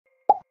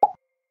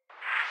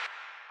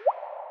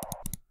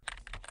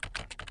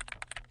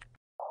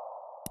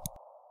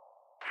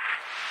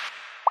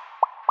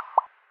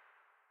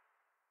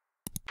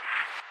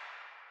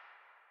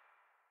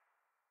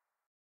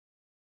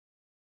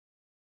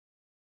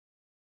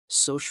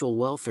Social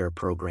welfare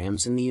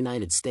programs in the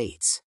United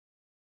States.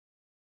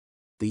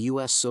 The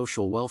U.S.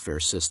 social welfare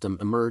system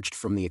emerged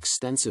from the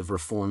extensive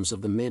reforms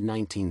of the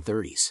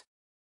mid-1930s.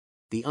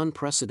 The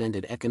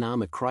unprecedented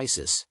economic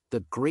crisis,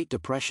 the Great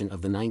Depression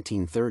of the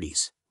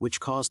 1930s,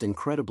 which caused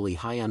incredibly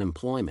high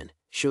unemployment,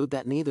 showed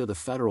that neither the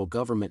federal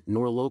government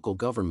nor local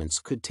governments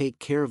could take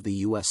care of the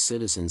U.S.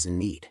 citizens in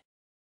need.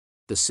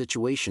 The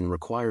situation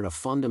required a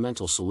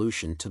fundamental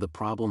solution to the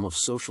problem of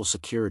Social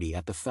Security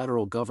at the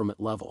federal government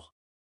level.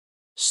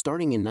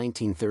 Starting in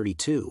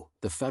 1932,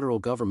 the federal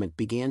government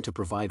began to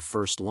provide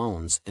first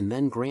loans and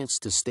then grants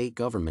to state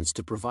governments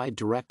to provide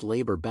direct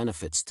labor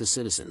benefits to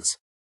citizens.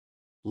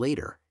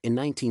 Later, in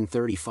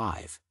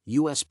 1935,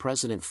 U.S.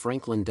 President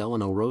Franklin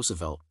Delano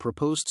Roosevelt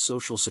proposed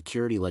Social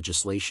Security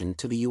legislation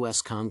to the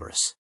U.S.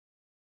 Congress.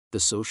 The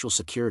Social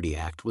Security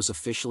Act was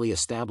officially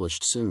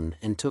established soon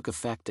and took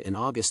effect in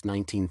August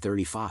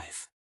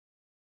 1935.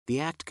 The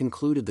act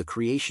concluded the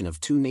creation of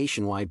two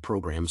nationwide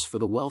programs for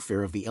the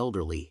welfare of the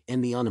elderly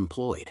and the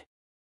unemployed.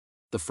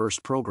 The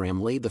first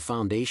program laid the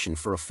foundation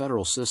for a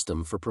federal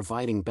system for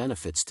providing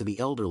benefits to the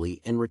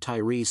elderly and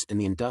retirees in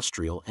the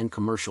industrial and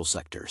commercial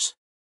sectors.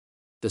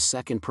 The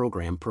second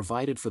program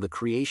provided for the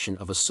creation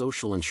of a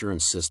social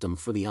insurance system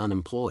for the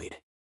unemployed.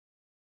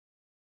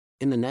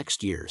 In the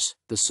next years,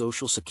 the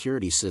Social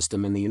Security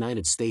system in the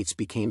United States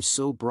became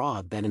so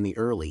broad that in the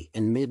early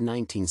and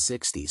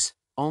mid-1960s,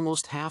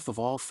 almost half of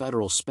all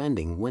federal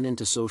spending went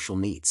into social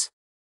needs.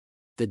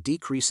 The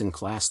decrease in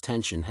class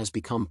tension has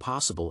become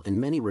possible in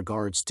many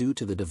regards due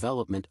to the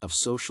development of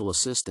social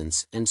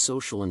assistance and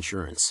social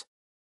insurance.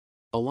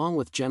 Along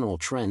with general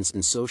trends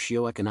in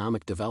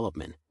socioeconomic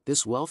development,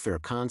 this welfare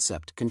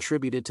concept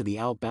contributed to the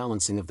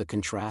outbalancing of the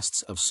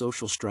contrasts of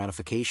social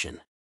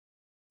stratification.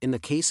 In the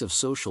case of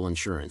social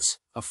insurance,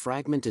 a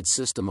fragmented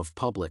system of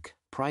public,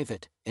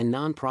 private, and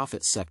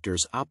nonprofit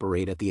sectors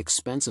operate at the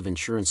expense of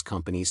insurance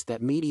companies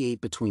that mediate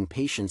between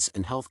patients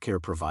and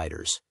healthcare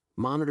providers,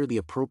 monitor the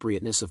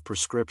appropriateness of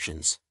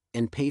prescriptions,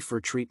 and pay for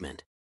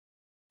treatment.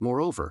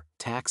 Moreover,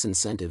 tax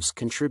incentives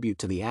contribute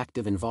to the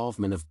active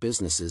involvement of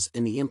businesses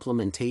in the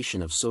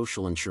implementation of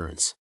social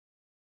insurance.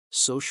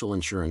 Social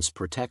insurance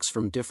protects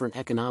from different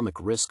economic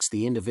risks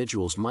the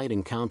individuals might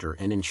encounter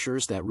and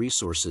ensures that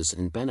resources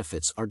and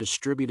benefits are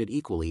distributed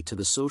equally to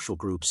the social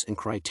groups and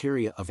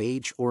criteria of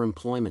age or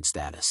employment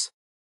status.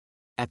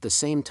 At the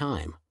same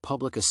time,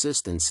 public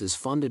assistance is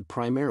funded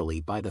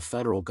primarily by the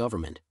federal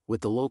government,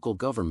 with the local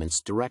governments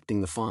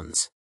directing the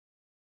funds.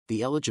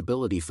 The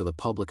eligibility for the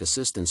public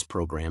assistance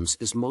programs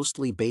is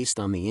mostly based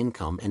on the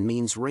income and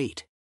means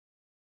rate.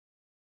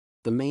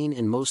 The main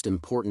and most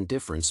important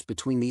difference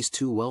between these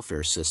two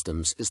welfare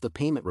systems is the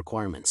payment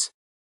requirements.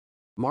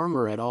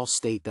 Marmor et al.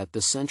 State that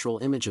the central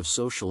image of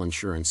social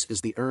insurance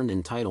is the earned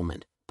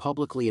entitlement,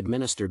 publicly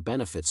administered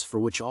benefits for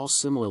which all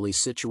similarly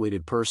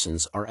situated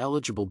persons are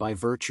eligible by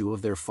virtue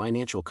of their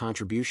financial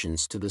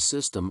contributions to the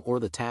system or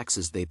the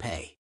taxes they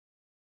pay.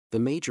 The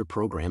major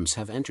programs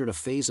have entered a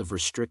phase of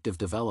restrictive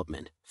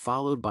development,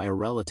 followed by a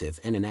relative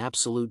and an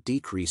absolute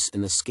decrease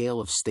in the scale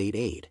of state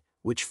aid,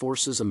 which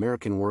forces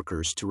American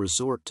workers to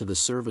resort to the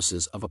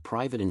services of a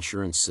private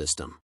insurance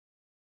system.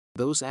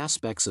 Those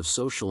aspects of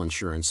social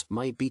insurance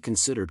might be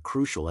considered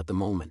crucial at the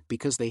moment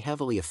because they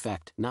heavily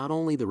affect not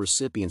only the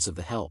recipients of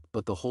the help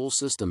but the whole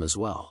system as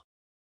well.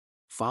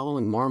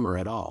 Following Marmor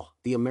et al.,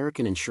 the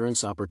American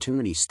Insurance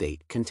Opportunity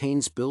State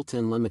contains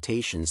built-in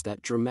limitations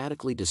that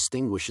dramatically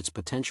distinguish its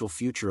potential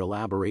future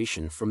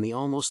elaboration from the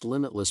almost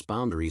limitless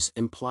boundaries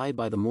implied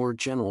by the more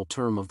general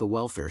term of the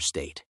welfare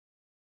state.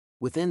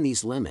 Within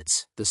these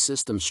limits, the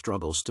system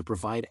struggles to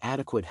provide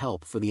adequate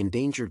help for the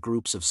endangered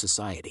groups of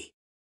society.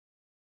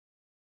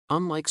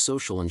 Unlike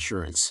social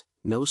insurance,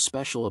 no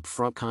special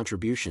upfront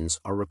contributions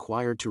are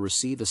required to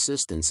receive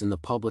assistance in the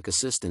public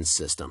assistance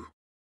system.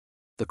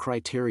 The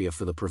criteria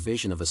for the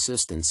provision of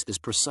assistance is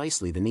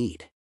precisely the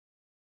need.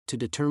 To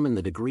determine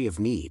the degree of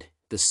need,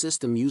 the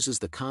system uses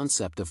the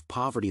concept of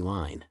poverty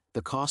line,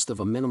 the cost of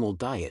a minimal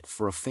diet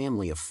for a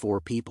family of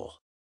 4 people.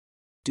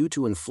 Due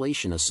to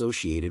inflation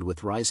associated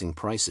with rising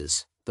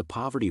prices, the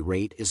poverty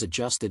rate is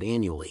adjusted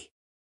annually.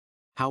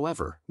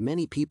 However,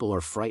 many people are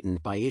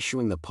frightened by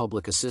issuing the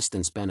public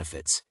assistance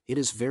benefits. It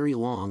is very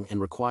long and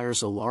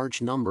requires a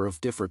large number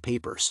of different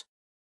papers.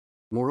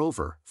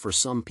 Moreover, for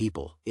some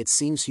people, it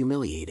seems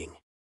humiliating.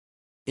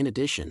 In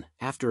addition,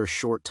 after a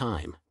short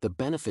time, the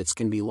benefits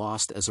can be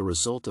lost as a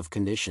result of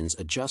conditions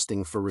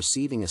adjusting for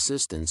receiving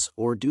assistance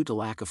or due to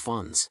lack of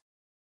funds.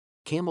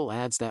 Campbell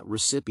adds that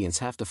recipients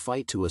have to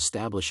fight to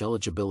establish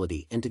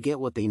eligibility and to get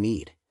what they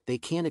need. They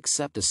can't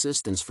accept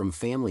assistance from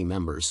family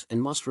members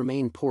and must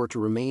remain poor to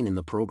remain in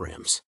the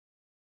programs.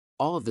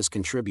 All of this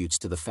contributes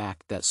to the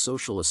fact that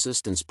social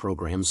assistance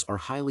programs are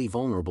highly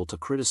vulnerable to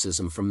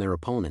criticism from their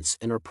opponents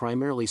and are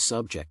primarily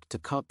subject to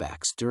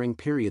cutbacks during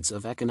periods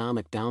of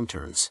economic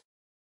downturns.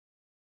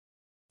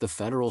 The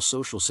federal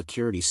Social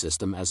Security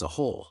system as a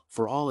whole,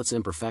 for all its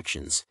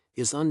imperfections,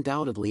 is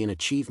undoubtedly an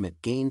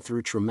achievement gained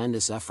through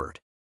tremendous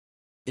effort.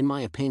 In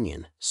my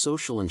opinion,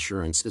 social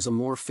insurance is a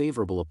more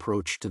favorable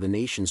approach to the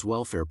nation's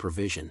welfare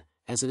provision,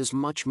 as it is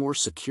much more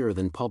secure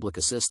than public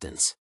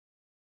assistance.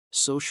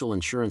 Social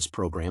insurance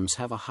programs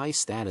have a high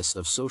status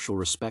of social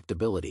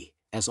respectability,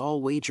 as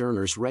all wage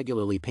earners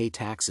regularly pay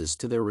taxes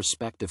to their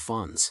respective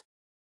funds.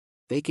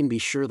 They can be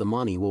sure the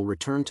money will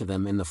return to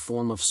them in the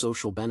form of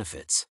social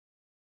benefits.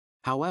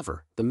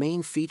 However, the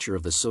main feature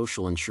of the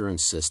social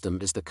insurance system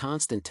is the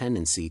constant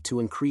tendency to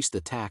increase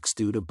the tax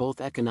due to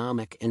both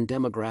economic and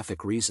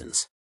demographic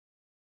reasons.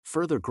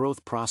 Further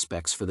growth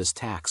prospects for this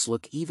tax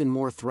look even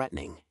more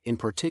threatening, in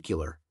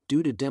particular,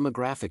 due to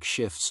demographic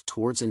shifts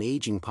towards an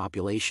aging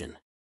population.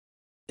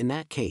 In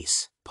that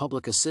case,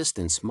 public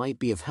assistance might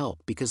be of help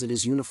because it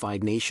is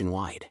unified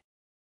nationwide.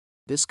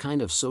 This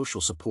kind of social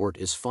support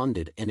is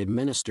funded and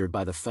administered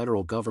by the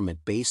federal government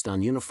based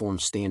on uniform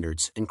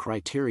standards and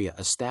criteria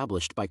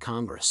established by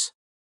Congress.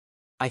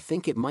 I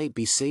think it might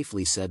be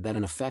safely said that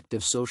an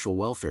effective social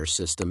welfare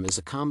system is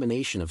a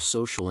combination of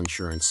social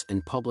insurance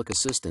and public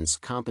assistance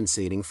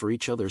compensating for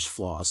each other's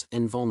flaws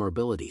and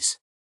vulnerabilities.